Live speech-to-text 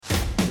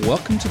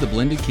Welcome to the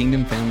Blended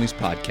Kingdom Families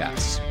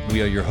Podcast.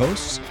 We are your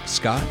hosts,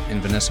 Scott and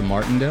Vanessa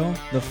Martindale,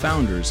 the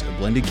founders of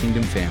Blended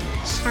Kingdom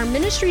Families. Our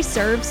ministry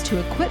serves to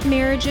equip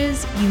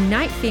marriages,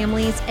 unite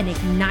families, and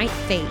ignite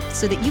faith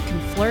so that you can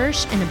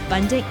flourish an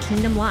abundant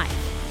kingdom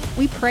life.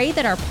 We pray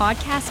that our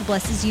podcast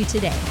blesses you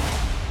today.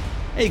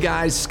 Hey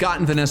guys, Scott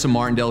and Vanessa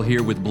Martindale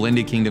here with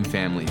Blended Kingdom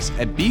Families.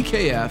 At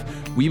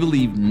BKF, we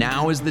believe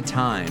now is the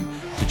time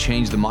to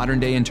change the modern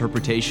day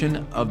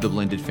interpretation of the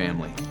blended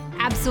family.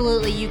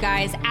 Absolutely, you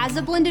guys. As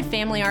a blended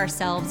family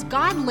ourselves,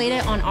 God laid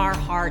it on our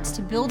hearts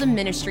to build a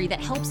ministry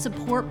that helps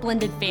support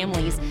blended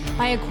families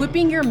by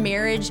equipping your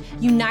marriage,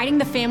 uniting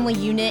the family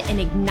unit, and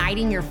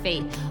igniting your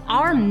faith.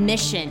 Our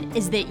mission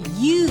is that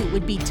you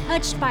would be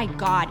touched by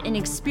God and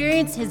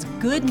experience His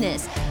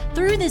goodness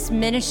through this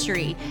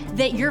ministry,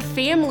 that your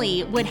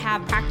family would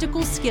have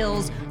practical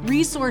skills,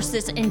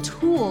 resources, and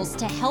tools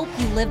to help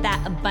you live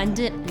that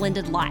abundant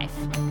blended life.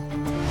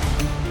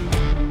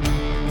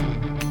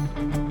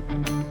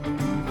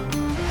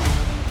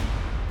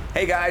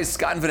 Hey guys,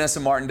 Scott and Vanessa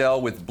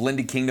Martindale with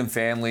Blended Kingdom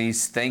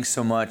Families. Thanks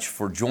so much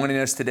for joining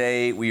us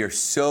today. We are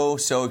so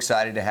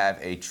excited to have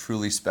a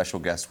truly special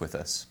guest with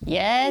us.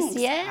 Yes,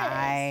 Thanks,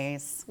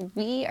 yes.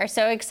 We are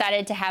so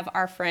excited to have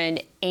our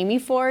friend Amy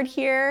Ford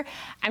here.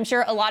 I'm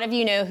sure a lot of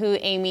you know who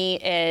Amy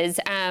is.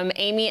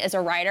 Amy is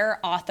a writer,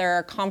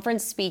 author,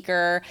 conference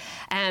speaker.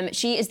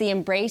 She is the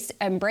Embrace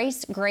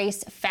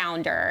Grace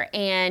founder,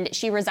 and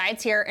she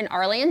resides here in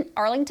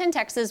Arlington,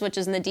 Texas, which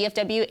is in the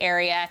DFW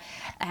area.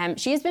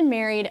 She has been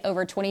married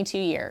over 22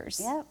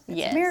 years. Yep.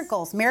 Yes.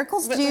 Miracles.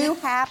 Miracles do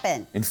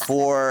happen. And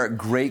 4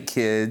 great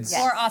kids.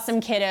 Yes. 4 awesome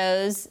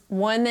kiddos.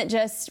 One that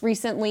just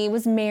recently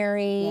was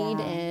married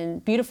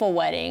and beautiful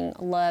wedding.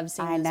 Love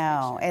seeing I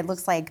know. It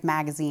looks like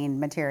magazine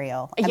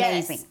material.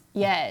 Amazing.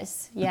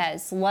 Yes.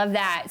 Love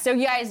that. So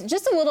you guys,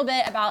 just a little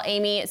bit about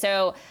Amy.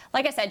 So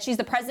like I said, she's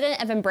the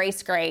president of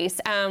Embrace Grace,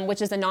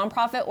 which is a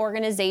nonprofit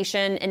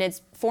organization, and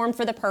it's formed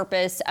for the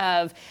purpose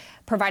of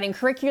providing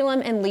curriculum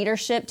and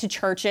leadership to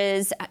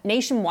churches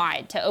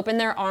nationwide to open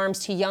their arms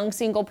to young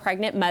single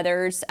pregnant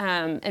mothers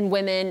and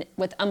women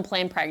with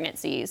unplanned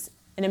pregnancies.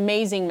 An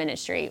amazing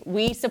ministry.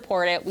 We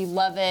support it. We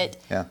love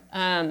it.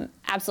 Yeah.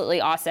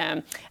 Absolutely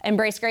awesome.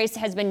 Embrace Grace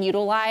has been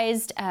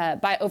utilized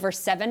by over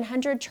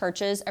 700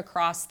 churches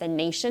across the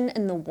nation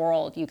and the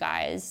world, you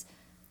guys.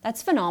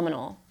 That's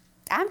phenomenal.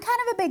 I'm kind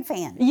of a big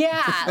fan.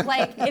 Yeah,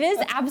 like it is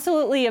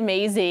absolutely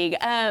amazing.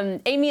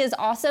 Amy is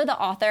also the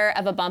author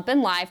of A Bump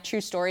in Life, True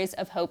Stories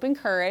of Hope and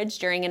Courage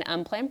During an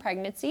Unplanned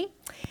Pregnancy.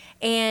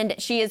 And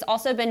she has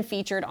also been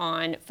featured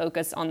on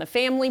Focus on the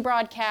Family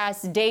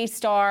broadcast,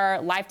 Daystar,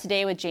 Life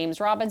Today with James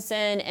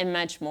Robinson, and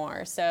much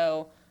more.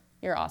 So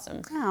you're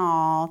awesome.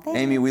 Oh, thanks.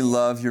 Amy, we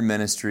love your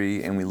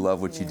ministry and we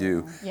love what you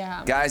do.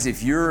 Yeah. Guys,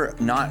 if you're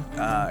not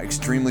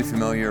extremely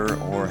familiar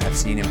or have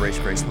seen Embrace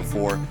Grace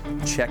before,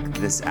 check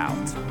this out.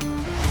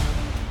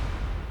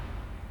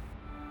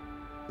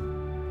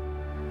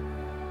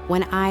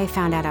 When I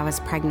found out I was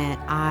pregnant,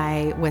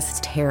 I was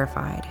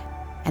terrified,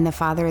 and the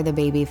father of the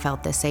baby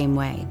felt the same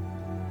way.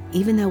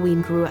 Even though we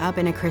grew up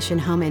in a Christian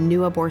home and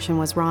knew abortion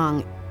was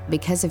wrong,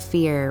 because of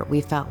fear,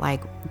 we felt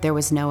like there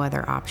was no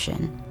other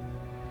option.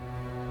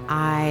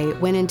 I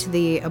went into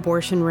the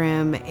abortion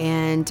room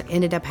and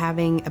ended up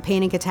having a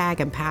panic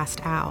attack and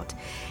passed out.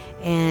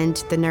 And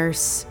the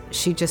nurse,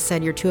 she just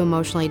said, "You're too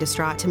emotionally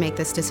distraught to make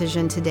this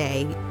decision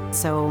today."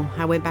 So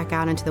I went back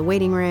out into the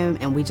waiting room,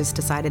 and we just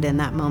decided in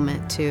that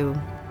moment to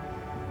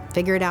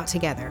figure it out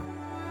together.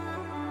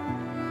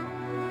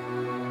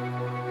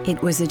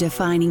 It was a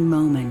defining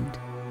moment,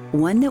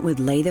 one that would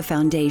lay the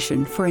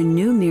foundation for a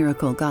new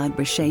miracle God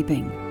was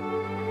shaping.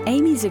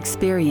 Amy's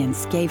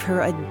experience gave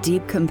her a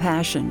deep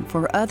compassion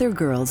for other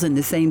girls in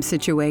the same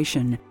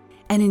situation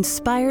and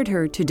inspired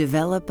her to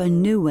develop a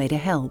new way to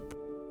help.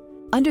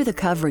 Under the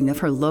covering of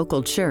her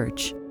local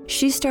church,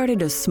 she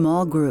started a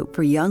small group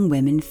for young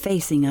women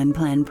facing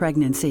unplanned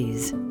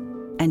pregnancies,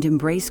 and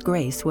Embrace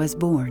Grace was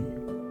born.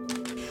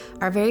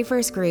 Our very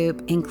first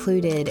group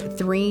included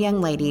 3 young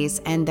ladies,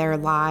 and their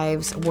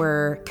lives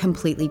were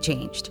completely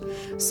changed.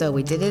 So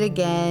we did it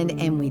again,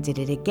 and we did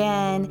it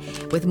again,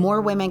 with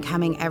more women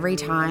coming every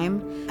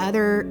time.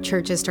 Other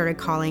churches started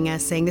calling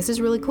us saying, "This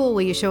is really cool.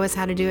 Will you show us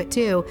how to do it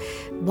too?"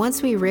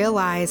 Once we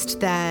realized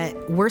that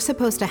we're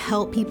supposed to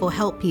help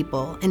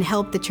people and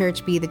help the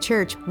church be the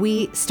church,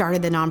 we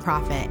started the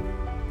nonprofit.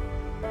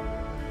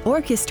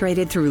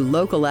 Orchestrated through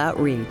local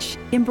outreach,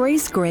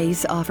 Embrace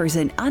Grace offers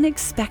an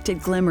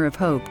unexpected glimmer of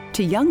hope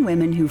to young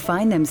women who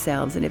find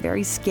themselves in a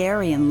very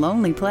scary and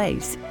lonely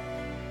place.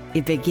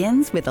 It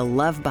begins with a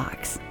love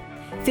box,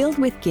 filled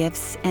with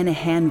gifts and a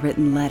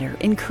handwritten letter,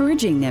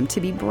 encouraging them to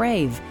be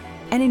brave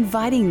and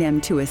inviting them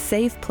to a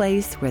safe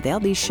place where they'll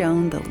be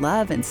shown the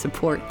love and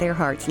support their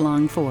hearts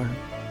long for.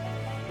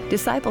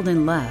 Discipled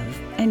in love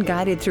and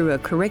guided through a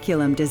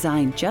curriculum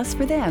designed just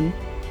for them,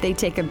 they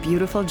take a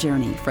beautiful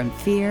journey from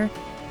fear,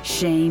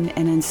 shame,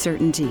 and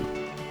uncertainty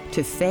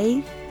to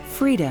faith,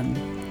 freedom,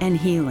 and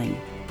healing.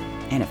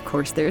 And of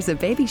course, there's a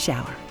baby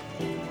shower.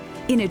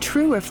 In a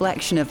true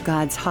reflection of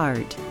God's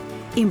heart,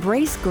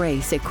 Embrace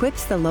Grace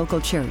equips the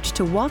local church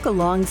to walk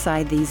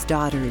alongside these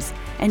daughters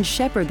and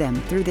shepherd them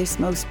through this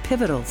most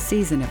pivotal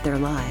season of their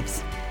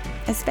lives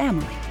as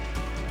family.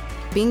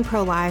 Being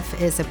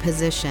pro-life is a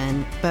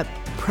position, but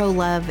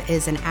pro-love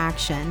is an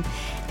action.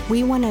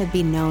 We want to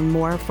be known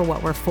more for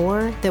what we're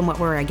for than what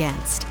we're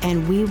against.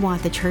 And we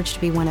want the church to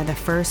be one of the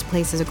first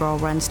places a girl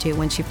runs to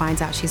when she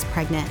finds out she's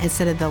pregnant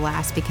instead of the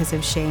last because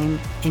of shame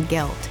and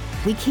guilt.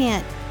 We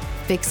can't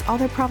fix all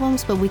their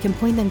problems, but we can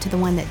point them to the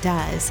one that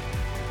does.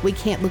 We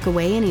can't look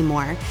away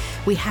anymore.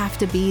 We have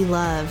to be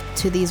love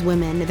to these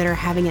women that are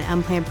having an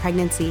unplanned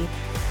pregnancy.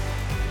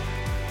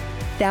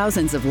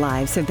 Thousands of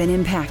lives have been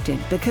impacted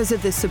because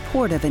of the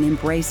support of an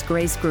Embrace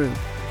Grace group,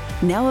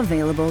 now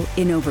available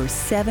in over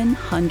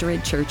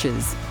 700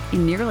 churches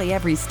in nearly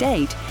every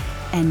state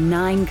and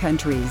 9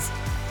 countries.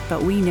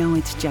 But we know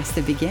it's just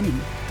the beginning,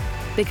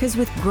 because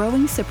with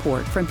growing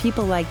support from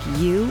people like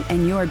you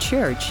and your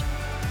church,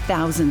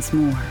 thousands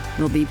more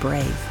will be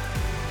brave.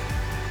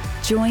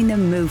 Join the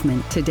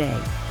movement today.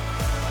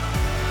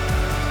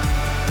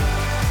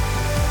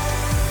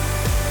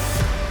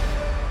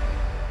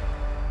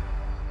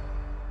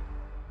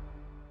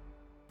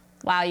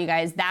 Wow, you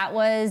guys, that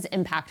was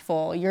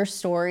impactful. Your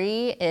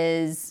story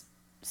is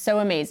so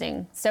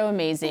amazing, so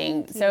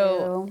amazing. Thank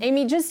So, you.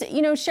 Amy, just,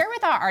 share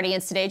with our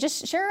audience today,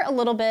 just share a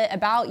little bit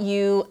about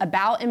you,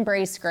 about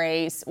Embrace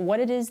Grace, what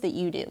it is that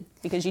you do,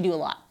 because you do a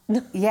lot.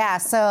 Yeah,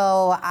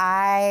 so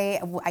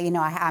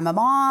I'm a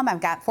mom.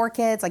 I've got 4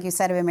 kids. Like you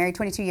said, I've been married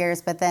 22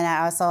 years, but then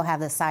I also have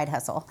this side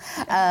hustle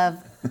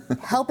of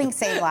helping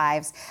save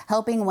lives,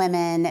 helping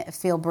women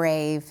feel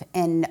brave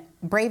and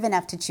brave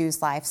enough to choose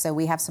life. So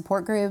we have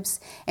support groups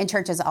in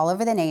churches all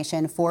over the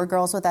nation for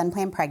girls with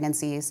unplanned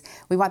pregnancies.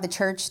 We want the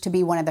church to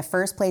be one of the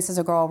first places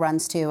a girl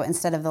runs to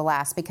instead of the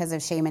last because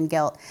of shame and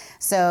guilt.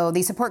 So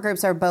these support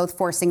groups are both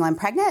for single and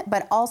pregnant,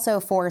 but also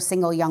for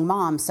single young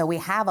moms. So we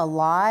have a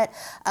lot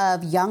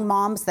of young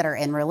moms that are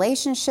in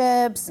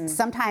relationships,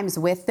 sometimes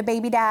with the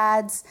baby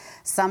dads,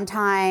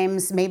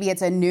 sometimes maybe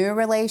it's a new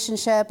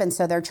relationship, and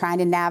so they're trying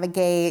to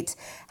navigate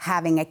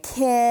having a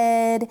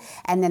kid,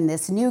 and then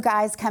this new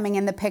guy's coming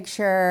in the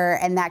picture,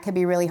 and that could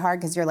be really hard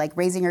because you're like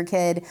raising your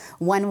kid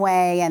one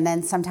way, and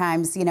then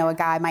sometimes, a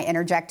guy might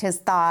interject his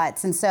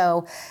thoughts, and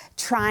so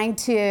trying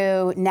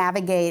to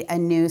navigate a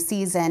new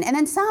season. And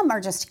then some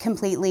are just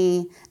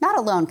completely not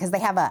alone because they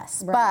have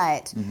us,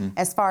 but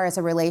as far as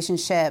a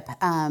relationship,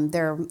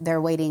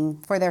 they're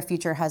waiting for their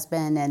future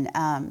husband,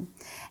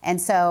 and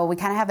so we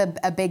kind of have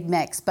a big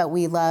mix, but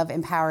we love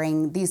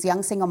empowering these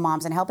young single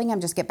moms and helping them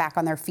just get back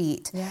on their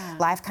feet. Yeah.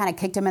 Life kind of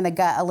kicked them in the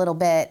gut a little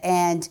bit,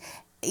 and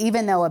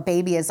even though a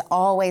baby is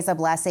always a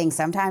blessing,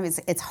 sometimes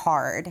it's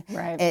hard.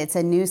 Right. It's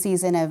a new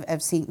season of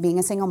being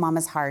a single mom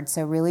is hard.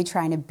 So really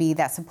trying to be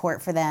that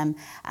support for them.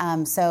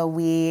 So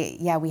we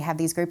have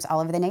these groups all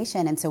over the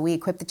nation. And so we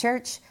equip the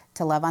church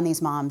to love on these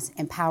moms,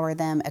 empower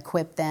them,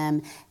 equip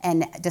them,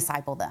 and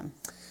disciple them.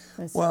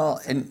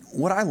 Well, and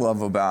what I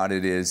love about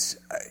it is,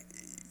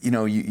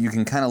 you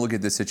can kind of look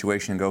at this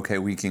situation and go, okay,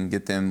 we can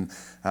get them,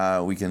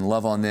 we can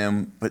love on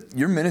them. But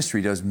your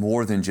ministry does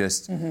more than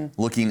just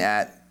looking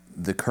at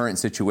the current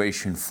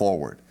situation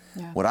forward.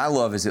 Yeah. What I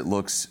love is it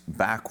looks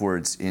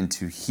backwards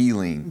into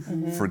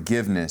healing,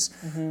 forgiveness.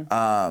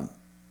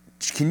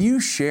 Can you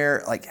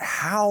share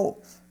how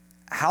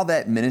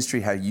that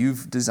ministry, how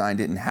you've designed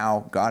it and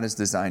how God has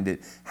designed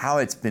it, how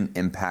it's been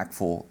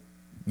impactful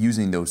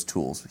using those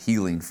tools,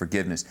 healing,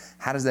 forgiveness?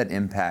 How does that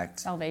impact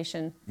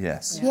salvation?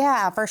 Yes.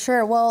 Yeah, for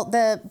sure. Well,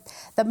 the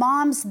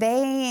moms,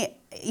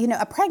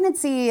 a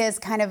pregnancy is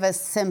kind of a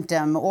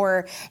symptom,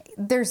 or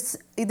there's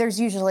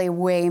usually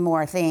way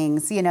more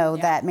things,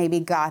 that maybe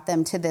got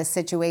them to this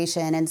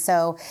situation. And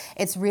so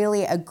it's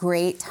really a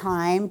great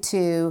time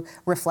to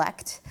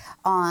reflect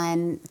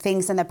on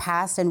things in the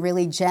past and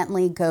really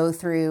gently go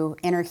through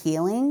inner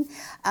healing.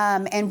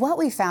 And what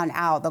we found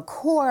out, the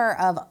core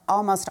of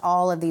almost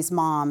all of these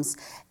moms,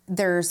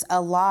 there's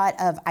a lot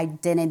of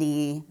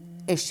identity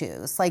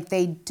issues. Like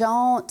they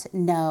don't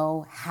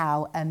know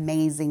how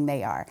amazing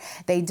they are.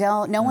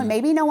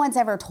 Maybe no one's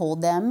ever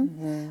told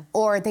them,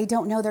 or they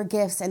don't know their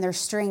gifts and their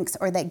strengths,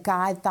 or that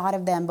God thought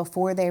of them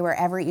before they were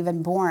ever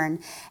even born.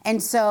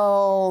 And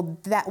so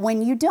that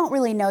when you don't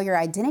really know your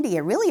identity,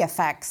 it really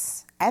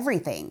affects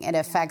everything. It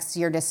affects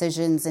your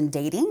decisions in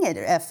dating. It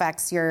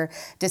affects your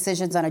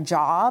decisions on a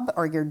job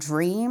or your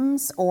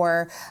dreams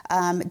or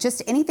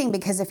just anything,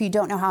 because if you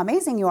don't know how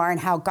amazing you are and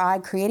how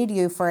God created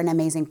you for an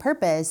amazing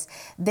purpose,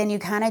 then you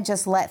kind of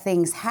just let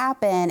things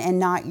happen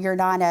and you're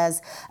not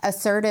as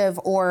assertive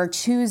or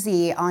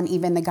choosy on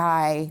even the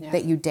guy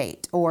that you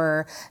date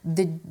or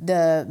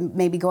the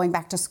maybe going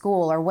back to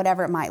school or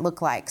whatever it might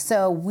look like.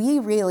 So we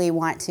really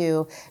want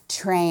to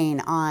train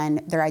on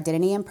their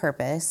identity and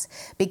purpose,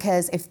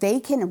 because if they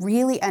can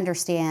really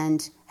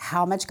understand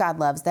how much God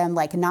loves them,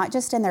 like not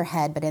just in their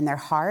head, but in their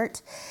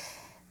heart,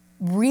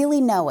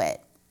 really know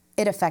it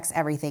it affects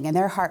everything. And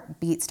their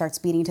heartbeat starts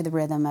beating to the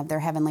rhythm of their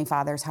Heavenly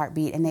Father's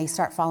heartbeat, and they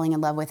start falling in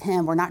love with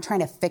Him. We're not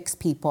trying to fix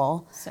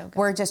people. So good.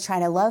 We're just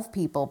trying to love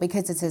people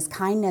because it's His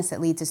kindness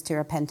that leads us to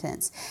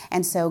repentance.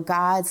 And so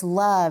God's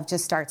love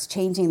just starts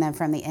changing them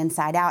from the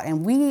inside out.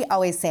 And we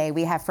always say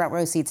we have front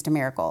row seats to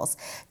miracles,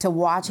 to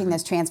watching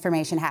this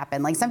transformation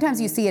happen. Like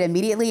sometimes you see it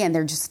immediately and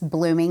they're just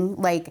blooming.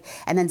 Like,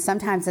 and then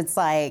sometimes it's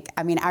like,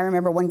 I mean, I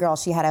remember one girl,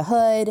 she had a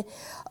hood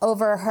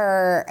over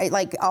her,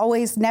 like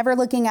always never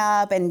looking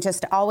up and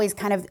just always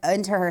kind of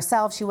into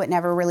herself. She would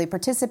never really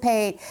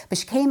participate, but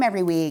she came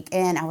every week.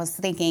 And I was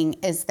thinking,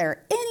 is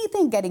there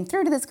anything getting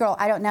through to this girl?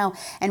 I don't know.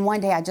 And one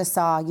day I just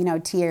saw, you know,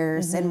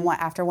 tears and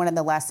after one of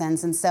the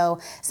lessons. And so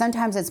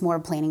sometimes it's more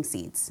planting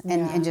seeds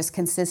and just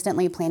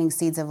consistently planting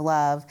seeds of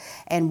love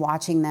and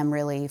watching them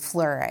really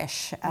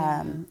flourish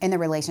in the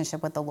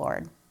relationship with the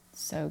Lord.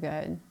 So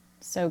good.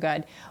 So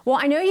good. Well,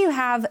 I know you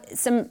have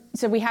so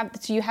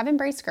you have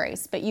Embrace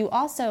Grace, but you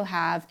also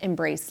have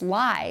Embrace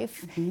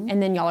Life,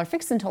 and then y'all are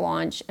fixing to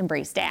launch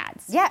Embrace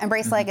Dads. Yeah,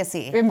 Embrace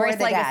Legacy. Embrace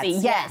Legacy.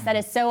 Dads. Yes, that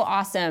is so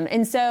awesome.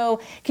 And so,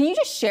 can you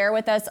just share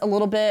with us a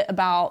little bit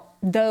about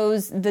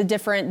the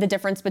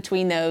difference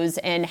between those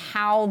and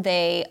how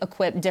they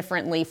equip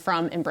differently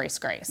from Embrace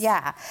Grace?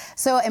 Yeah.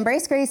 So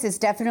Embrace Grace is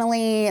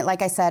definitely,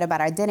 like I said, about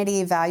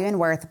identity, value, and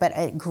worth,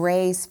 but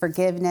grace,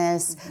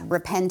 forgiveness,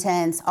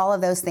 repentance, all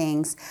of those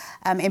things.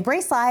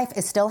 Embrace Life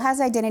still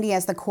has identity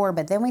as the core,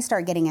 but then we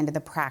start getting into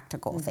the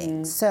practical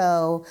things.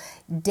 So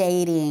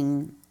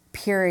dating,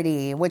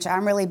 purity, which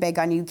I'm really big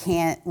on. You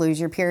can't lose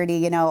your purity.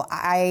 You know,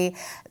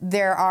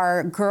 there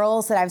are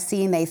girls that I've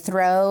seen, they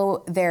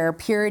throw their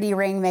purity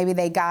ring, maybe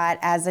they got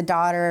as a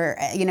daughter,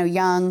 you know,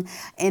 young,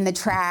 in the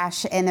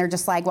trash, and they're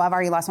just like, well, I've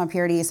already lost my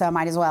purity, so I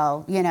might as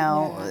well, you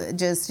know,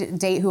 just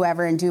date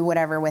whoever and do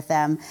whatever with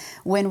them.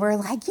 When we're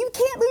like, you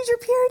can't lose your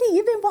purity.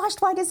 You've been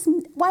washed white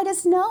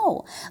as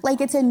snow. Like,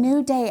 it's a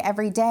new day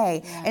every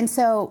day. And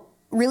so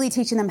really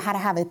teaching them how to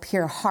have a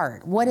pure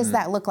heart. What does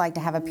that look like to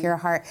have a pure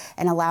heart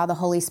and allow the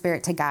Holy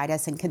Spirit to guide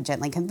us and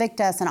gently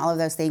convict us and all of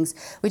those things?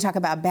 We talk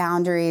about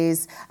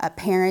boundaries,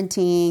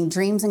 parenting,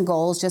 dreams and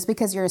goals. Just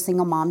because you're a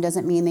single mom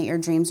doesn't mean that your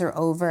dreams are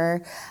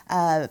over.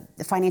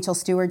 Financial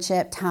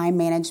stewardship, time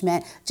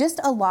management, just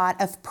a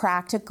lot of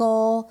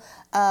practical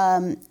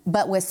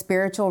but with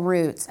spiritual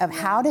roots of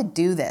how to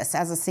do this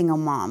as a single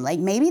mom. Like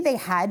maybe they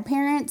had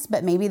parents,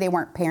 but maybe they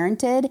weren't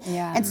parented.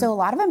 And so a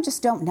lot of them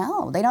just don't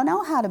know. They don't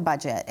know how to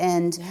budget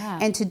and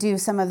to do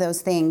some of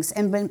those things.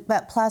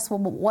 But plus,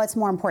 what's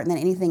more important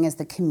than anything is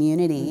the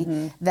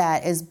community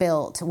that is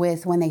built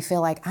with when they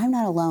feel like, I'm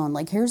not alone.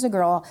 Like, here's a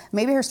girl,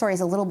 maybe her story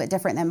is a little bit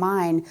different than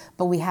mine,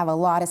 but we have a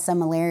lot of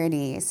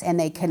similarities, and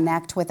they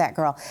connect with that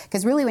girl.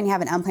 Because really, when you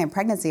have an unplanned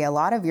pregnancy, a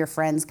lot of your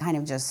friends kind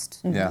of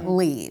just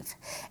leave.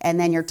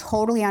 And then you're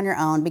totally on your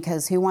own,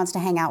 because who wants to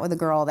hang out with a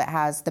girl that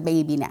has the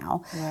baby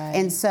now?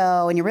 And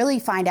you really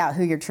find out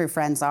who your true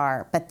friends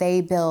are, but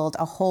they build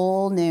a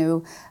whole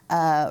new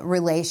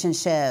relationships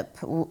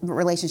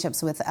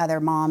with other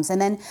moms. And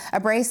then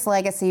Embrace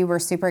Legacy, we're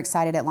super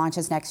excited. It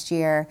launches next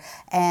year,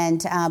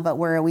 and but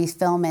we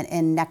film it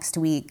in next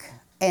week.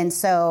 And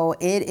so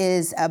it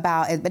is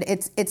about, but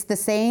it's the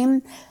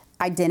same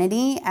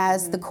identity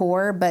as the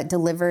core, but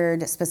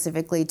delivered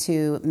specifically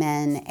to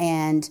men.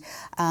 And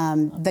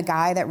the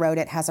guy that wrote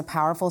it has a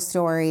powerful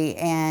story,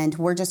 and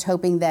we're just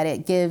hoping that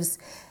it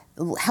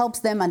helps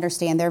them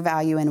understand their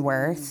value and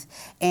worth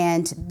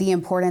and the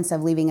importance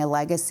of leaving a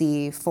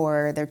legacy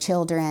for their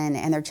children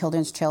and their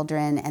children's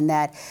children, and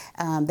that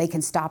they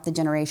can stop the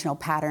generational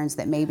patterns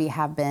that maybe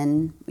have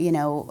been,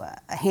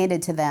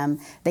 handed to them.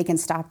 They can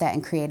stop that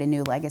and create a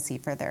new legacy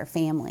for their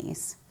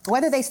families,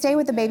 whether they stay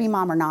with the baby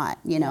mom or not,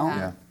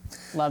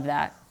 Love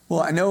that.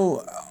 Well, I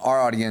know our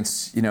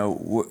audience,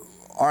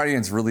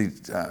 really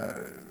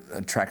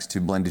attracts to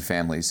blended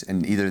families,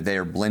 and either they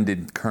are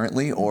blended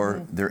currently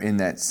or they're in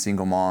that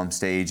single mom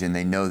stage, and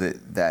they know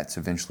that that's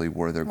eventually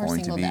where they're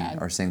going to be,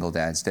 our single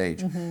dad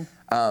stage.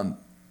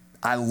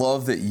 I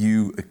love that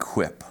you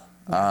equip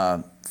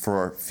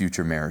for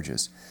future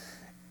marriages.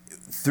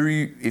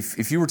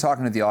 If you were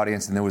talking to the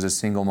audience and there was a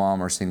single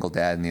mom or single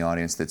dad in the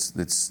audience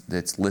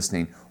that's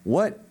listening,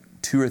 what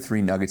 2 or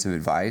 3 nuggets of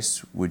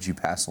advice would you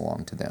pass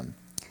along to them?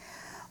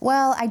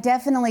 Well, I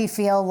definitely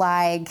feel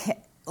like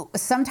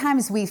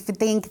sometimes we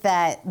think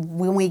that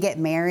when we get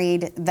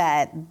married,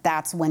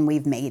 that's when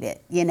we've made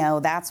it.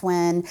 That's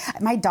when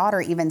my daughter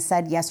even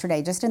said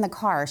yesterday, just in the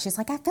car, she's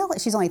like, I feel like,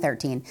 she's only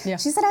 13. She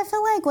said, I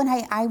feel like when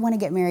I want to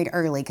get married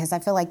early, because I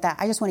feel like that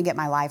I just want to get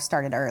my life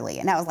started early.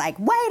 And I was like,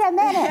 wait a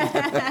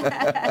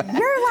minute,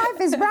 your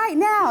life is right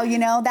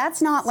now.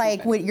 That's not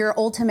like what your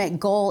ultimate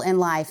goal in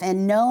life.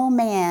 And no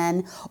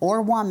man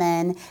or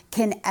woman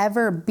can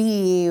ever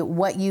be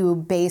what you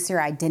base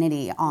your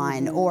identity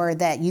on, or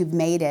that you've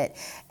made it.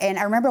 And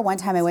I remember one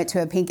time I went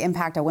to a Pink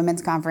Impact, a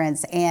women's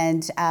conference,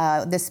 and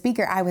the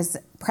speaker, I was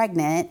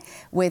pregnant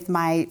with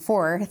my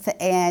 4th,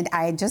 and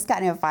I had just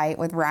gotten in a fight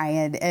with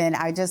Ryan, and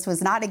I just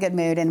was not in a good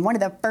mood. And one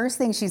of the first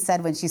things she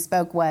said when she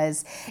spoke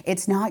was,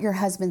 it's not your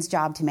husband's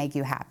job to make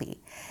you happy.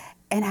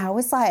 And I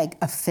was like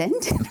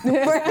offended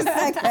for a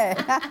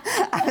second.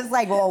 I was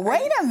like, well,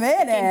 wait a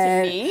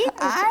minute.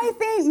 I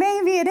think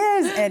maybe it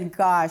is. And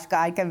gosh,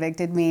 God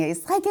convicted me.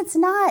 It's like, it's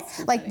not.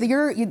 Like,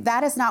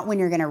 that is not when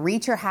you're going to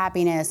reach your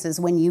happiness, is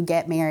when you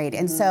get married.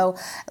 And so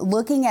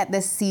looking at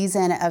this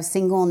season of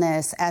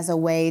singleness as a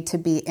way to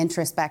be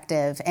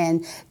introspective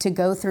and to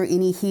go through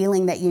any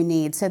healing that you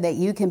need so that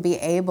you can be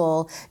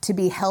able to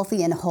be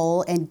healthy and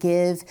whole and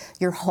give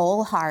your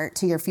whole heart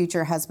to your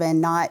future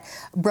husband, not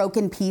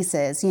broken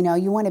pieces. You know,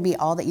 you want to be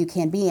all that you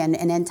can be. And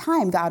in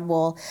time, God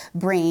will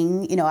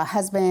bring, you know, a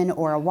husband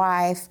or a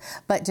wife,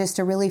 but just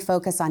to really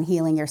focus on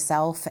healing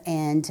yourself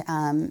and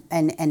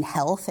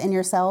health in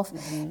yourself.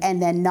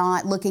 And then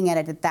not looking at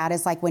it that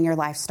is like when your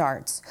life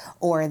starts,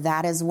 or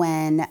that is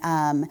when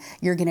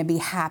you're going to be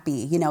happy.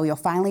 You know, you'll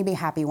finally be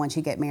happy once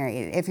you get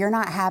married. If you're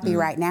not happy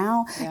right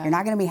now, you're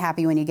not going to be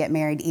happy when you get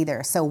married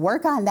either. So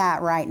work on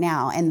that right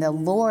now. And the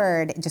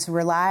Lord, just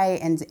rely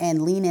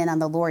and lean in on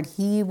the Lord.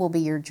 He will be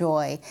your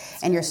joy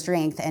and your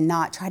strength, and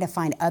not try to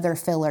find other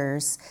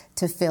fillers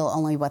to fill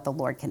only what the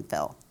Lord can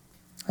fill.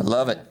 I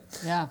love it.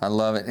 Yeah. I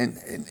love it.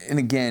 And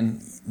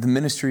again, the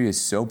ministry is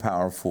so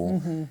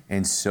powerful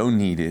and so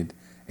needed.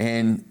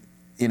 And,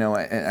 you know,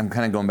 I'm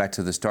kind of going back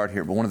to the start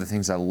here, but one of the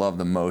things I love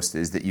the most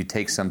is that you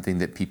take something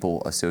that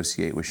people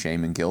associate with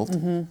shame and guilt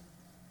and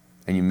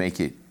you make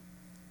it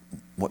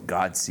what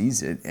God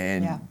sees it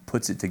and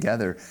puts it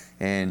together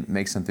and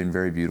makes something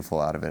very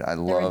beautiful out of it. I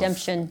love the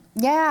redemption.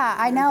 Yeah,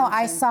 I know.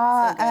 I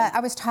saw, I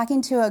was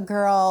talking to a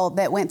girl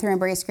that went through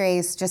Embrace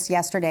Grace just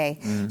yesterday.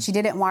 She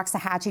did it in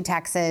Waxahachie,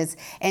 Texas,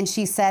 and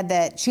she said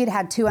that she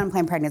had 2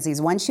 unplanned pregnancies.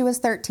 One, she was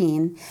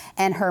 13,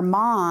 and her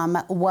mom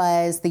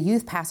was the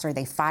youth pastor.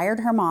 They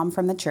fired her mom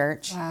from the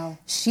church. Wow.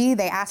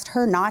 They asked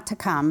her not to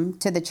come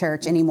to the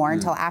church anymore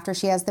until after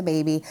she has the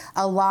baby.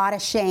 A lot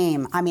of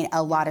shame. I mean,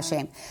 a lot of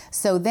shame.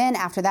 So then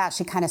after that,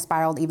 she kind of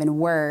spiraled even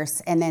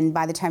worse. And then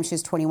by the time she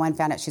was 21,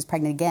 found out she's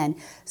pregnant again.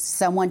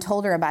 Someone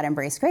told her about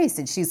Embrace Grace,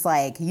 and she's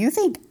like, you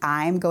think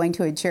I'm going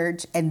to a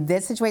church in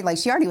this situation? Like,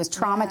 she already was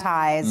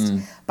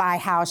traumatized by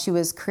how she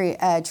was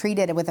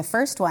treated with the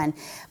first one,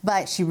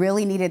 but she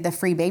really needed the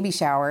free baby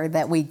shower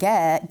that we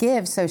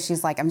give. So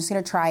she's like, I'm just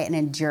going to try it and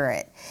endure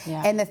it.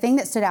 Yeah. And the thing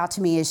that stood out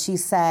to me is she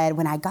said,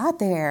 when I got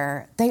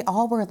there, they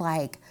all were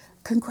like,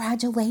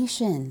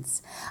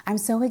 congratulations. I'm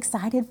so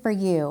excited for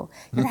you.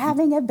 You're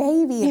having a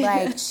baby.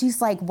 Like,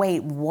 she's like,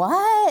 wait,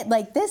 what?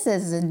 Like, this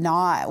is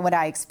not what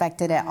I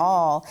expected at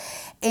all.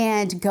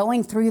 And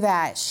going through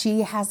that, she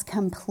has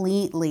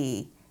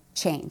completely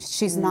changed.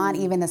 She's not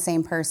even the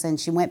same person.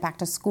 She went back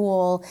to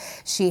school.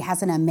 She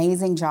has an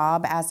amazing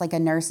job as like a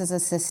nurse's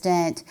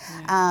assistant.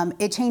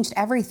 It changed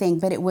everything,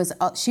 but it was,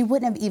 she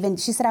wouldn't have even,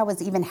 she said I was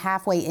even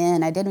halfway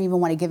in. I didn't even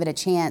want to give it a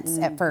chance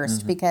at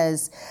first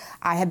because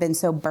I had been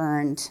so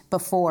burned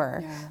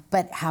before.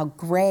 But how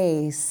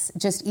grace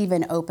just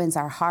even opens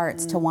our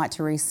hearts to want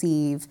to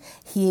receive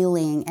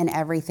healing and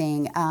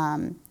everything.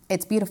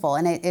 It's beautiful.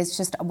 And it's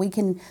just, we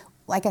can,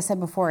 like I said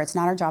before, it's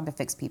not our job to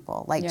fix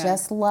people. Like,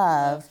 just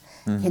love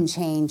can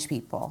change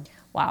people.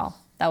 Wow,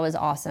 that was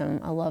awesome.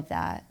 I love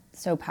that.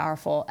 So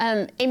powerful.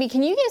 Amy,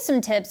 can you give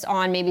some tips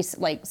on maybe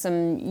like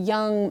some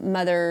young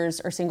mothers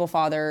or single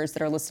fathers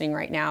that are listening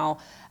right now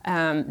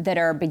that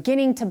are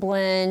beginning to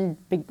blend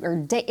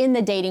or in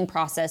the dating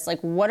process?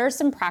 Like, what are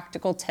some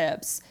practical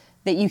tips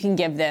that you can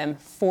give them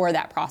for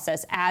that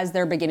process as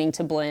they're beginning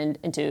to blend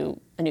into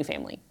a new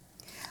family?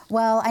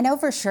 Well, I know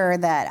for sure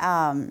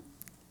that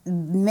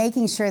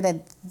making sure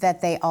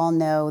that they all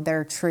know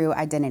their true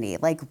identity,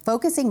 like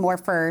focusing more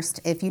first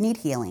if you need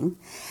healing.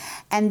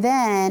 And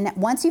then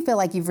once you feel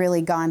like you've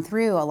really gone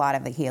through a lot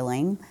of the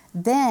healing,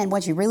 then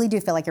once you really do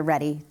feel like you're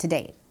ready to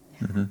date,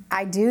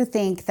 I do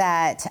think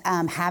that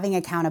having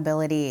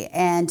accountability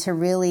and to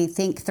really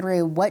think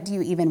through what do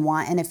you even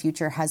want in a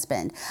future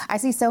husband. I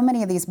see so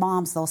many of these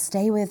moms, they'll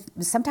stay with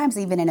sometimes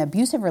even in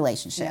abusive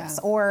relationships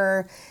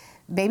or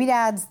baby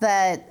dads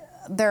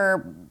that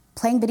they're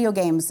playing video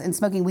games and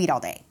smoking weed all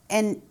day.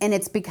 And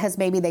it's because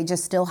maybe they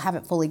just still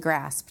haven't fully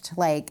grasped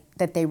like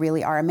that they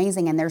really are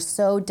amazing, and they're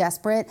so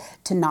desperate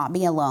to not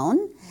be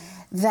alone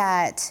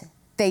that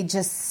they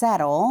just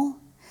settle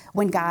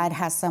when God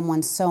has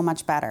someone so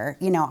much better.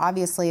 You know,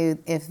 obviously,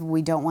 if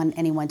we don't want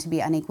anyone to be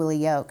unequally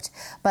yoked,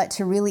 but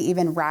to really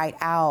even write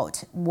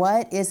out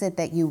what is it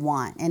that you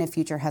want in a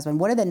future husband?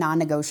 What are the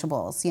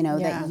non-negotiables, you know,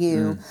 that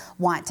you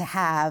want to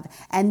have?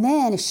 And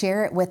then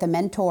share it with a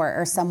mentor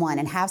or someone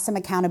and have some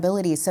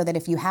accountability so that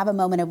if you have a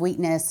moment of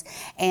weakness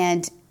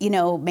and, you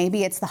know,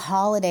 maybe it's the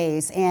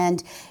holidays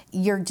and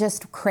you're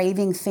just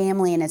craving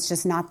family and it's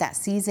just not that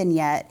season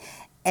yet.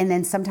 And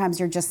then sometimes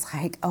you're just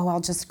like, oh, I'll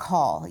just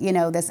call, you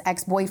know, this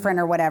ex-boyfriend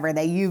or whatever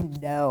that you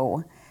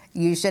know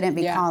you shouldn't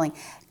be calling.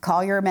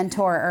 Call your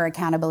mentor or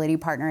accountability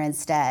partner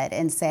instead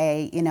and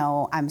say, you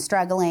know, I'm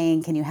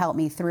struggling. Can you help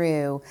me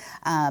through?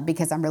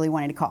 Because I'm really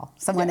wanting to call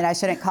someone that I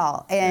shouldn't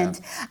call. And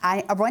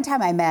one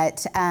time I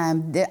met,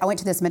 I went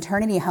to this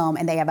maternity home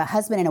and they have a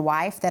husband and a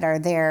wife that are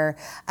there,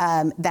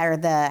 that are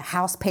the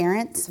house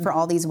parents for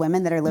all these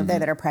women that are live there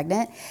that are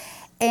pregnant.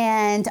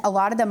 And a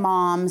lot of the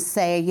moms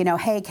say, you know,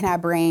 hey, can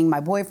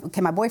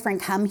my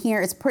boyfriend come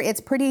here?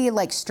 It's pretty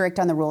like strict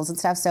on the rules and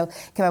stuff. So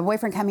can my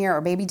boyfriend come here,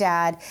 or baby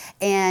dad?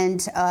 And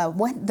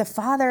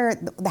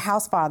the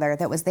house father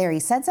that was there, he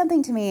said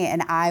something to me,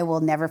 and I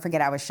will never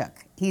forget. I was shook.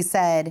 He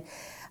said,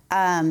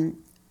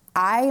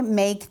 I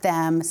make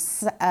them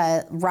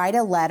write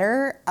a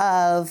letter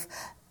of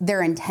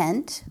their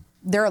intent.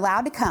 They're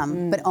allowed to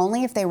come, but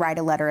only if they write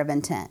a letter of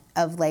intent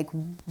of like,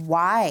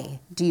 why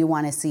do you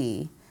want to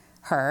see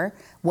her?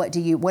 What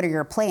are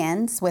your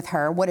plans with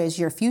her? What is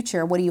your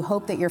future? What do you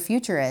hope that your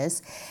future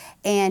is?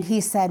 And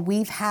he said,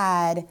 we've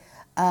had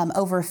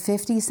over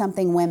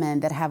 50-something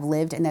women that have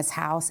lived in this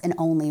house, and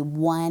only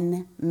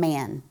one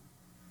man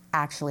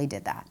actually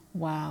did that.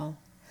 Wow.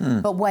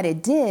 But what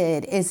it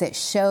did is it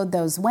showed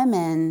those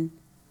women,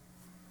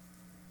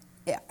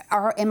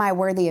 am I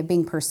worthy of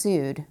being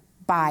pursued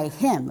by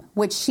him?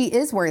 Which she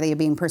is worthy of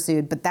being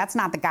pursued, but that's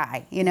not the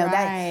guy. You know,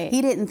 that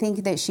he didn't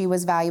think that she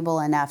was valuable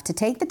enough to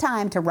take the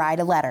time to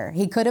write a letter.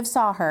 He could have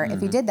saw her if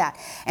he did that.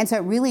 And so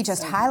it really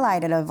just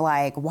highlighted of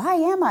like, why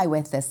am I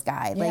with this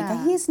guy?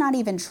 Like, he's not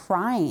even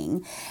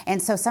trying.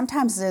 And so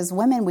sometimes as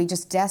women, we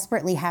just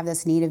desperately have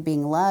this need of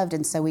being loved.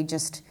 And so we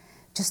just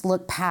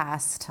look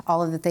past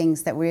all of the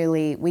things that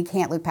really we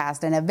can't look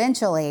past, and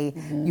eventually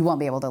you won't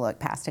be able to look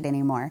past it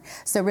anymore.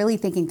 So really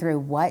thinking through,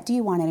 what do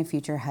you want in a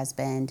future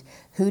husband?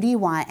 Who do you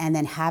want? And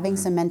then having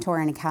some mentor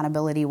and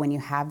accountability when you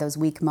have those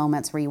weak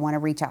moments where you want to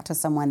reach out to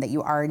someone that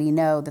you already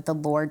know that the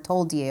Lord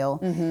told you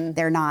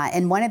they're not.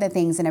 And one of the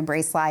things in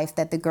Embrace Life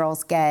that the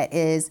girls get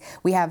is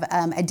we have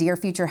a Dear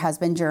Future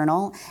Husband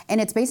journal, and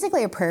it's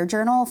basically a prayer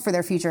journal for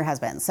their future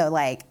husband. So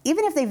like,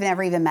 even if they've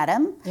never even met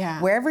him,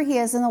 wherever he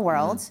is in the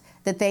world,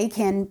 that they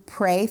can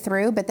pray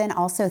through, but then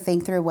also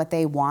think through what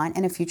they want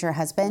in a future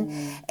husband.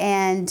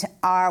 And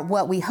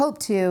what we hope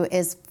to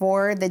is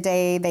for the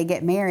day they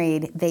get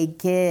married, they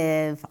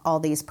give all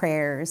these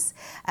prayers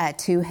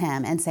to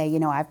him and say, you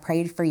know, I've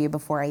prayed for you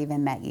before I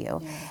even met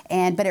you.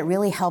 But it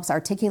really helps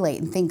articulate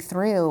and think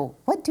through,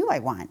 what do I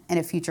want in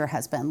a future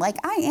husband? Like,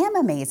 I am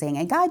amazing,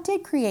 and God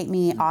did create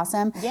me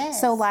awesome.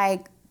 So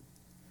like,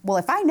 well,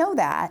 if I know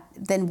that,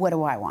 then what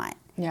do I want?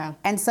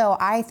 And so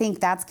I think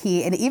that's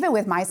key. And even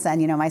with my son,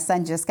 you know, my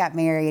son just got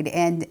married.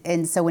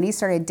 And so when he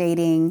started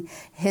dating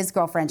his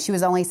girlfriend, she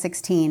was only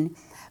 16.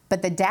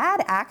 But the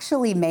dad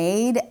actually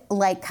made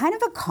like kind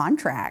of a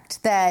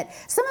contract that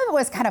some of it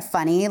was kind of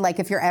funny. Like,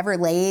 if you're ever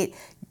late,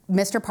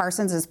 Mr.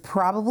 Parsons is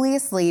probably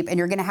asleep, and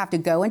you're going to have to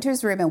go into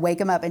his room and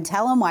wake him up and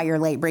tell him why you're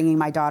late bringing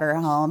my daughter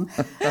home.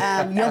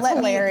 You'll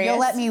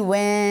let me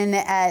win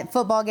at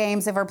football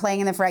games if we're playing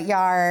in the front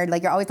yard.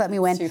 Like, you always let me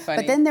win. Too funny.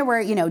 But then there were,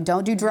 you know,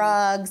 don't do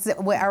drugs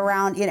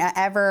around, you know,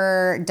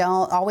 ever.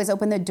 Don't always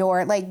open the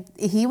door. Like,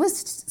 he was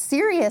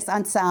serious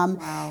on some.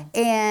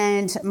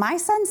 And my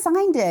son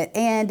signed it.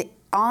 And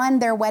on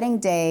their wedding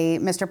day,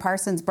 Mr.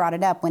 Parsons brought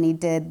it up when he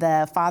did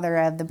the father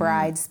of the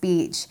bride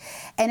speech.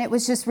 And it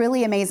was just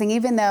really amazing,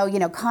 even though, you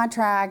know,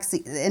 contracts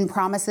and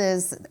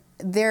promises,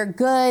 they're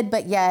good,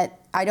 but yet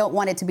I don't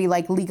want it to be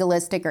like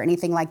legalistic or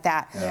anything like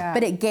that.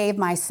 But it gave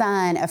my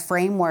son a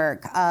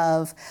framework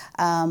of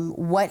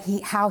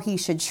how he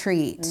should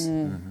treat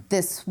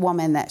this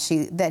woman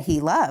that he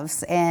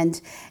loves. And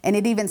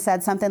it even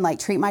said something like,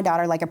 treat my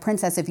daughter like a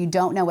princess. If you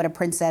don't know what a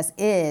princess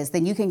is,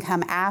 then you can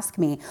come ask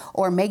me,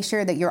 or make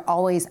sure that you're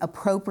always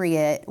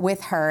appropriate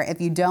with her.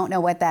 If you don't know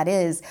what that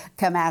is,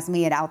 come ask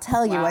me and I'll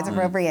tell you what's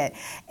appropriate.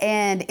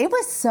 And it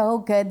was so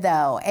good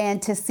though.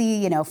 And to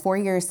see, you know, 4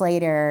 years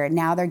later,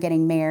 now they're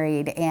getting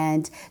married,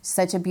 and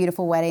such a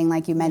beautiful wedding,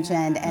 like you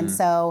mentioned. And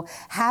so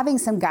having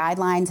some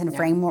guidelines and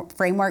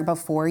framework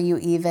before you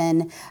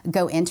even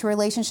go into a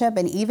relationship,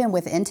 and even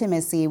with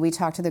intimacy, we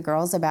talk to the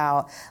girls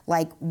about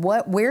like,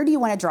 where do you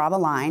want to draw the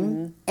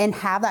line, and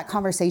have that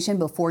conversation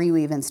before you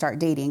even start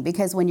dating.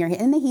 Because when you're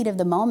in the heat of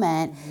the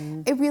moment,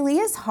 it really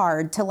is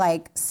hard to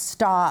like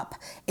stop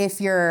if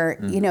you're,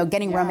 you know,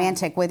 getting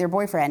romantic with your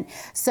boyfriend.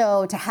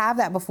 So to have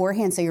that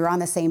beforehand, so you're on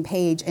the same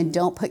page, and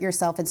don't put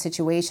yourself in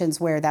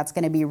situations where that's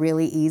going to be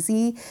really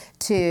easy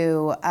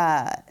to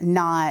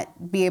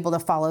not be able to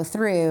follow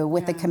through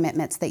with the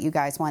commitments that you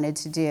guys wanted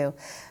to do.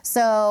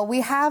 So we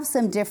have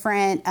some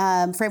different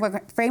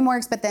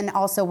frameworks, but then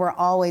also we're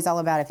always all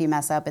about, if you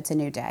mess up, it's a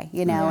new day,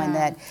 you know, and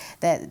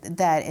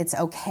that it's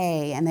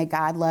okay, and that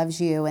God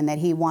loves you, and that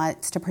he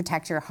wants to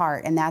protect your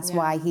heart. And that's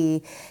why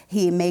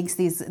he makes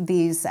these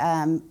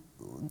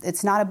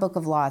it's not a book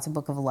of law, it's a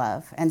book of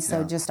love. And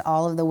so just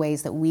all of the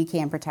ways that we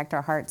can protect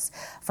our hearts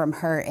from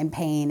hurt and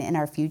pain in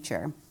our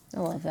future. I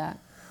love that.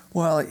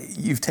 Well,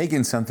 you've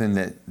taken something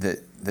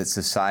that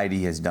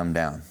society has dumbed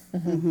down.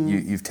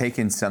 You've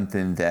taken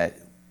something that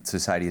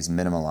society has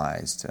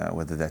minimalized,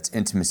 whether that's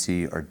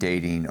intimacy or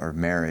dating or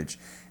marriage,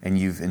 and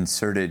you've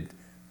inserted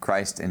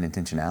Christ and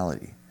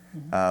intentionality,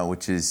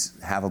 which is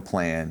have a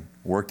plan,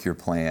 work your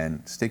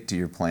plan, stick to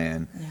your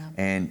plan,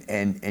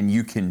 and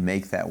you can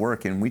make that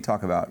work. And we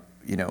talk about,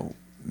 you know,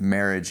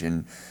 marriage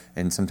and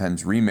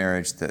sometimes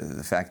remarriage,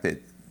 the fact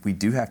that we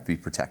do have to be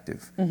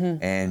protective.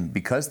 And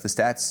because the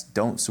stats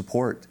don't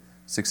support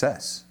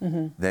success.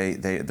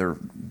 They're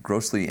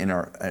grossly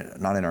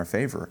not in our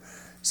favor.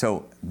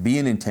 So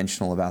being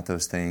intentional about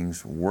those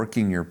things,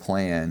 working your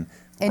plan,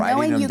 and writing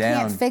knowing them you down.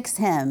 can't fix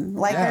him.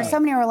 Like there's so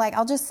many who are like,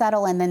 I'll just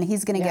settle and then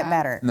he's going to get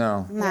better.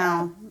 No,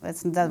 it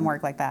doesn't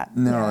work like that.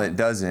 No, it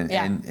doesn't.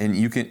 Yeah. And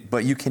you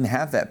can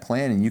have that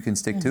plan and you can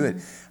stick to it,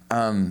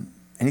 and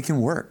it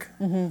can work.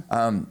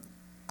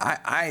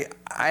 I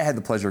had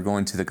the pleasure of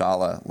going to the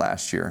gala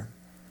last year.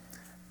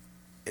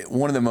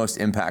 One of the most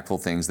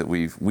impactful things that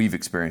we've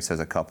experienced as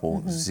a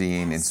couple,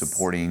 seeing and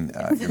supporting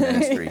your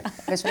ministry.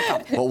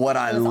 But what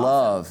I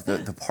love,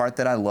 the part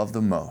that I love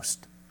the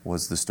most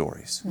was the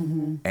stories.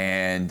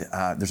 And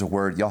there's a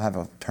word, y'all have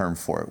a term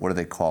for it. What do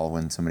they call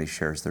when somebody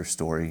shares their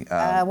story?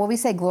 Well, we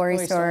say glory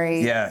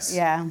story. Yes.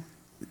 Yeah.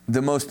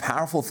 The most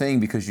powerful thing,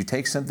 because you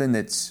take something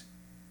that's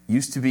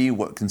used to be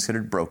what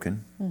considered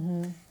broken,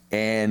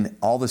 and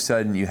all of a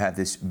sudden you have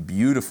this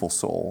beautiful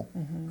soul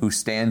who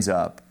stands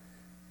up,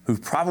 who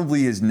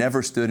probably has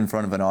never stood in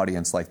front of an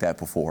audience like that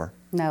before.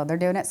 No, they're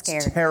doing it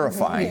scared. It's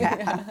terrifying.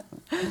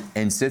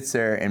 And sits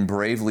there and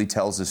bravely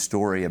tells a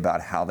story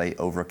about how they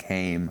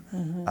overcame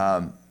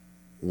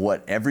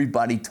what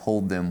everybody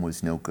told them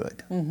was no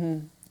good.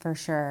 For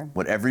sure.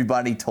 What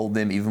everybody told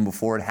them even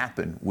before it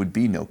happened would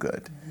be no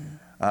good.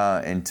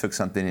 And took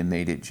something and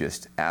made it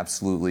just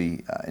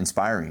absolutely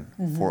inspiring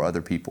for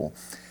other people.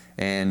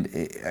 And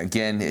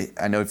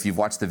I know if you've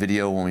watched the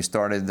video when we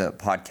started the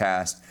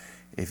podcast,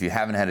 if you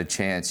haven't had a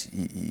chance,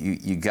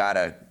 you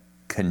gotta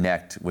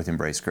connect with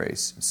Embrace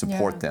Grace,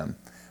 support them,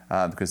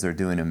 because they're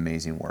doing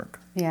amazing work.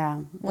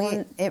 Yeah,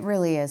 it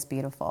really is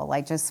beautiful.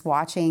 Like just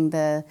watching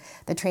the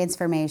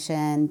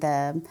transformation,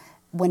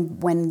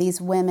 when these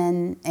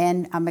women,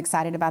 and I'm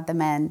excited about the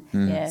men,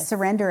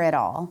 surrender it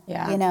all,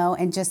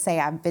 and just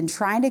say, I've been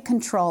trying to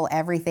control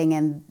everything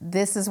and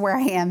this is where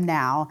I am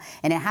now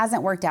and it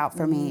hasn't worked out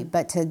for me,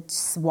 but to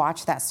just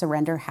watch that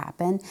surrender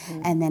happen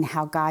and then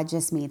how God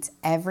just meets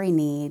every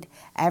need,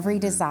 every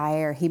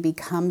desire, he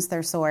becomes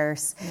their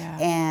source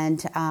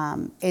and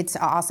it's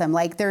awesome.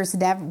 Like there's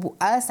never,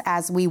 us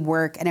as we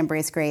work and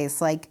Embrace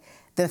Grace, like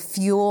the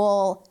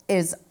fuel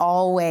is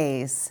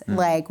always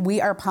like we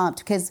are pumped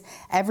because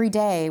every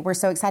day we're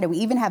so excited. We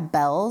even have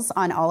bells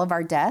on all of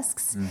our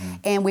desks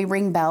and we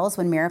ring bells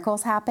when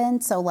miracles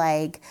happen. So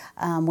like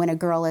when a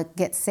girl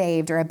gets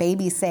saved or a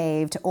baby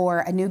saved or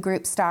a new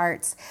group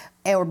starts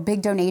or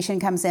big donation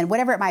comes in,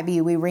 whatever it might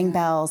be, we ring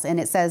bells and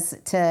it says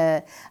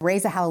to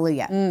raise a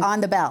hallelujah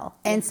on the bell.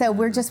 And so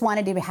we're just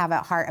wanted to have a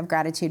heart of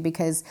gratitude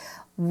because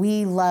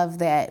we love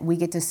that we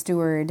get to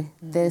steward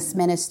this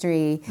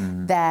ministry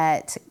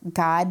that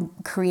God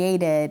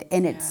created.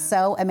 And it's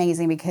so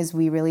amazing because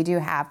we really do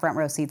have front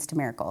row seats to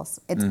miracles.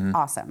 It's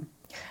awesome.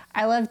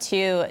 I love,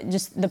 too,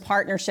 just the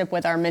partnership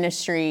with our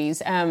ministries.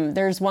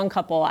 There's one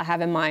couple I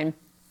have in mind,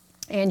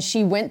 and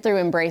she went through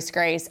Embrace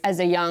Grace as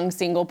a young,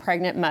 single,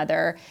 pregnant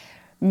mother.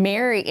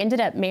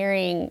 Ended up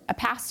marrying a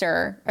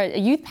pastor, a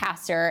youth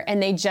pastor,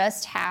 and they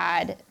just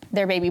had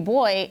their baby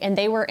boy, and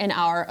they were in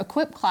our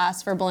Equip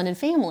class for blended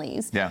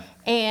families. Yeah.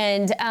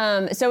 And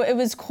so it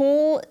was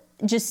cool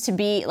just to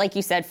be, like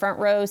you said, front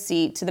row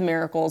seat to the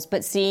miracles,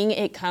 but seeing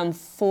it come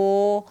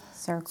full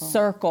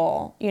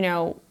circle,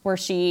 where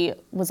she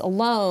was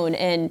alone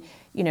and,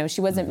 she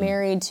wasn't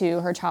married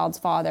to her child's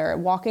father,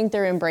 walking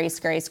through Embrace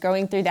Grace,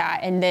 going through that,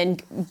 and then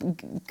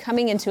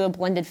coming into a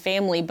blended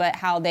family, but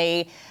how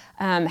they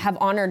have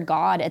honored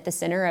God at the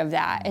center of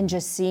that and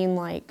just seeing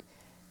like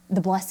the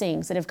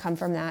blessings that have come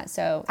from that.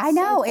 So I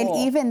know, so cool.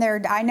 And even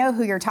I know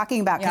who you're talking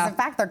about because in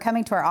fact they're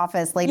coming to our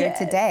office later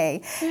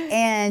today,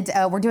 and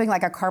we're doing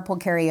like a carpool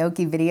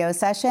karaoke video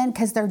session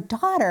because their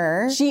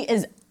daughter, she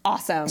is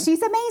awesome.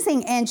 She's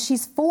amazing, and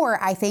she's 4,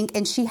 I think,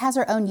 and she has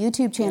her own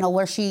YouTube channel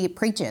where she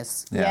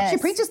preaches. She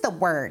preaches the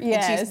word.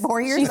 Yes. And she's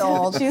 4 years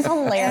old. She's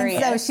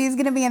hilarious. And so she's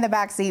going to be in the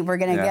back seat. We're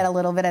going to get a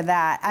little bit of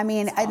that. I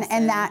mean, awesome.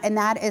 and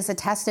that is a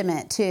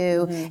testament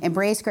to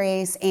Embrace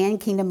Grace and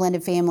Kingdom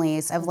Blended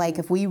Families of like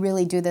if we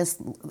really do this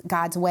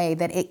God's way,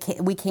 that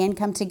we can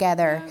come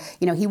together.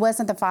 He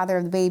wasn't the father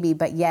of the baby,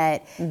 but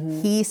yet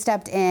he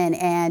stepped in,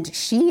 and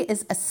she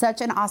is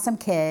such an awesome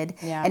kid.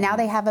 Yeah. And now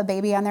they have a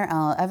baby of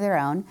their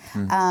own.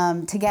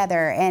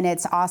 Together, and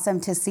it's awesome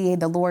to see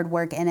the Lord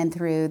work in and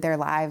through their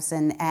lives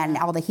and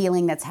all the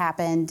healing that's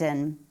happened,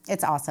 and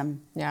it's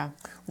awesome. Yeah.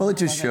 Well, it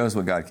just shows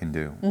what God can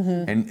do,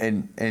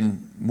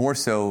 and more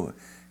so,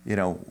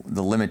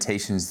 the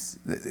limitations.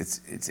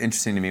 It's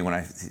interesting to me when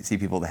I see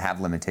people that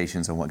have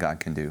limitations on what God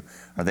can do,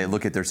 or they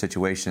look at their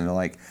situation and they're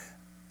like,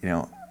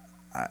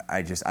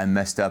 I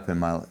messed up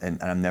and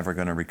I'm never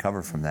going to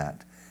recover from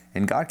that,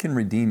 and God can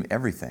redeem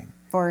everything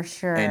for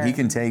sure, and He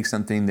can take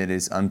something that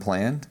is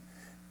unplanned,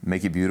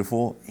 make it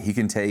beautiful. He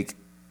can take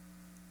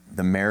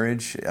the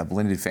marriage, a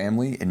blended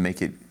family, and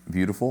make it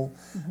beautiful.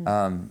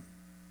 And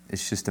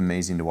it's just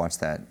amazing to watch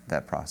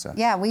that process.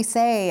 Yeah, we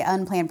say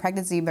unplanned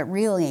pregnancy, but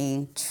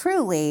really,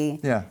 truly,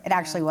 it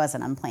actually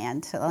wasn't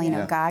unplanned.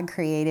 God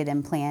created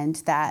and planned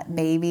that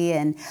baby.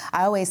 And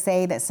I always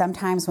say that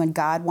sometimes when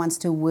God wants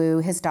to woo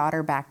his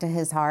daughter back to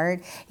his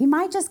heart, he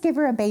might just give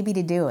her a baby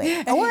to do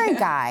it, or a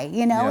guy.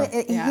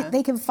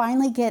 They can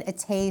finally get a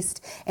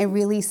taste and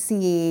really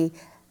see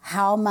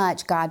how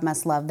much God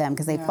must love them,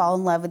 because they fall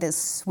in love with this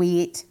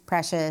sweet,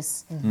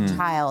 precious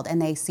child,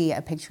 and they see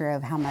a picture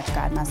of how much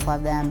God must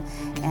love them.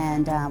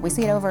 And we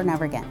see it over and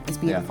over again. It's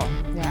beautiful.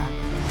 Yeah.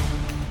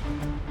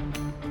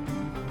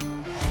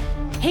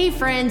 Hey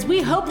friends,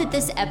 we hope that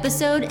this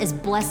episode is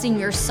blessing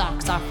your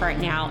socks off right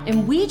now,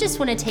 and we just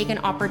want to take an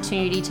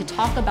opportunity to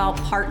talk about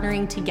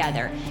partnering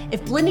together.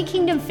 If Blended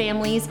Kingdom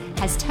Families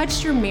has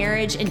touched your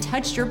marriage and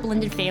touched your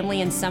blended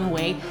family in some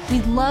way,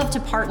 we'd love to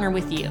partner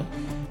with you.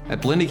 At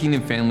Blended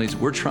Kingdom Families,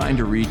 we're trying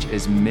to reach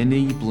as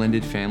many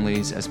blended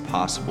families as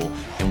possible,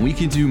 and we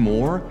can do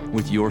more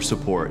with your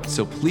support.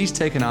 So please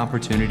take an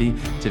opportunity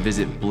to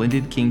visit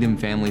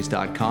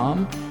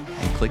blendedkingdomfamilies.com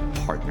and click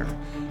partner.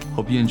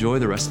 Hope you enjoy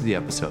the rest of the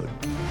episode.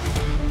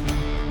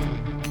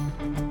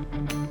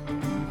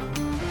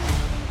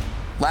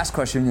 Last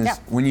question is,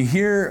 when you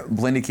hear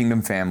Blended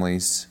Kingdom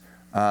Families,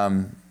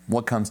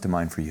 what comes to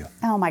mind for you?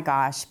 Oh my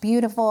gosh,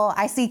 beautiful.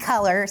 I see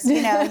colors.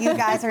 You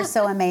guys are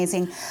so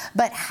amazing.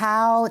 But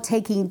how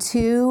taking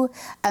two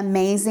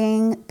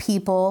amazing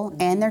people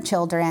and their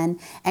children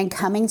and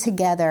coming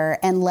together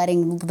and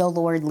letting the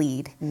Lord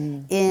lead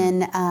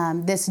in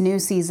this new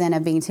season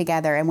of being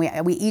together. And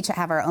we each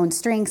have our own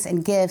strengths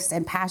and gifts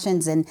and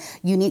passions and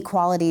unique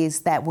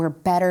qualities that we're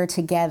better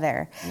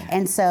together. Yeah.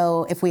 And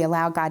so if we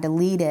allow God to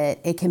lead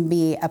it, it can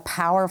be a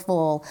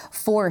powerful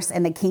force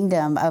in the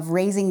kingdom of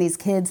raising these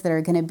kids that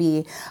are going to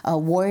be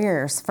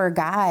warriors for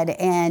God,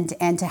 and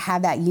to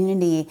have that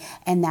unity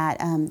and that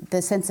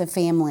the sense of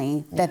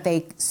family that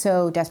they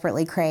so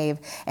desperately crave.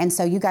 And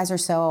so you guys are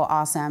so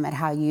awesome at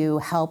how you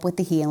help with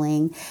the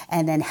healing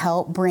and then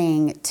help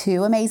bring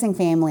two amazing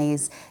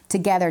families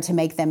together to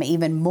make them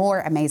even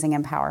more amazing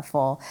and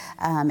powerful.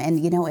 And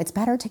it's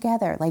better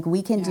together. Like,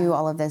 we can do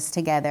all of this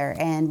together,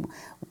 and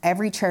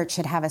every church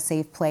should have a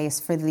safe place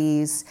for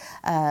these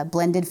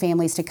blended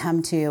families to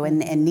come to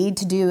and need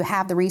to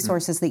have the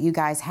resources that you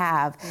guys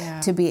have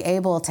to be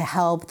able to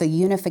help the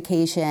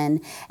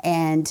unification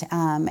and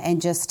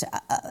just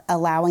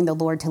allowing the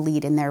Lord to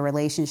lead in their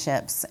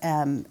relationships.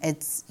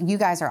 You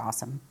guys are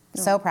awesome.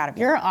 So proud of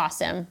you. You're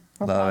awesome.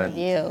 We're proud of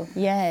you.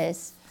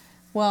 Yes.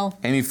 Well,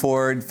 Amy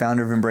Ford,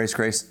 founder of Embrace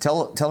Grace.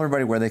 Tell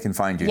everybody where they can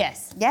find you.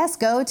 Yes,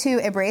 go to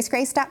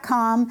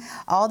embracegrace.com.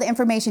 All the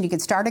information. You can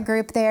start a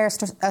group there,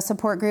 a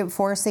support group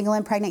for single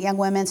and pregnant young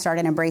women. Start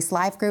an Embrace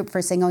Life group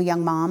for single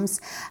young moms,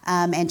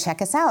 and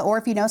check us out. Or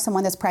if you know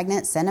someone that's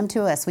pregnant, send them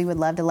to us. We would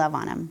love to love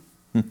on them.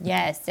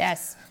 Yes.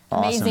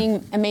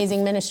 Awesome.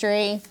 Amazing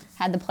ministry.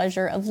 Had the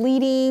pleasure of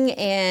leading,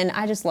 and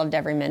I just loved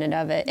every minute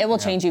of it. It will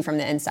change you from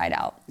the inside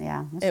out.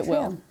 Yeah, it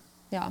will.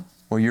 Yeah.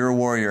 Well, you're a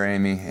warrior,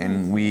 Amy,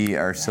 and we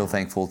are so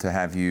thankful to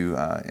have you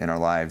in our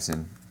lives,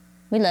 and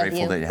we love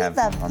grateful you. that you have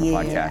on the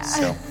podcast.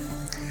 So,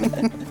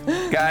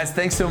 guys,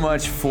 thanks so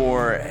much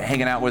for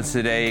hanging out with us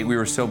today. We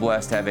were so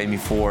blessed to have Amy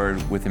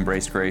Ford with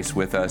Embrace Grace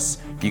with us.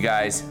 You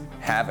guys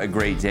have a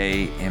great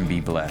day and be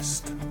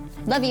blessed.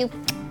 Love you.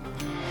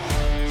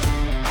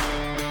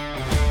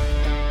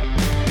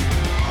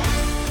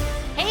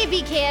 Hey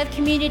BKF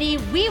community,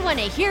 we want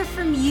to hear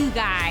from you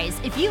guys.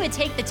 If you would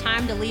take the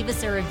time to leave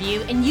us a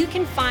review, and you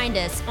can find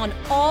us on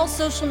all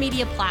social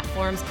media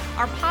platforms.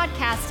 Our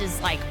podcast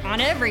is on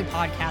every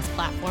podcast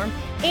platform,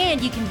 and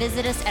you can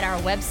visit us at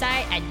our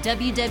website at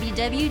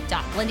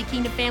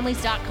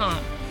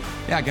www.blendedkingdomfamilies.com.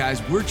 Yeah,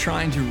 guys, we're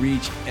trying to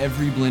reach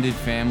every blended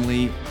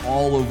family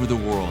all over the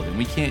world, and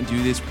we can't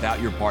do this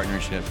without your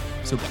partnership.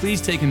 So please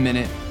take a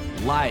minute,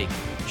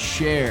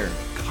 share,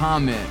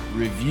 comment,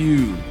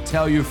 review,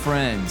 tell your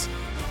friends.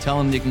 Tell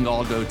them they can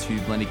all go to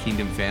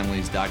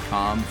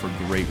blendedkingdomfamilies.com for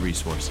great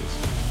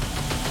resources.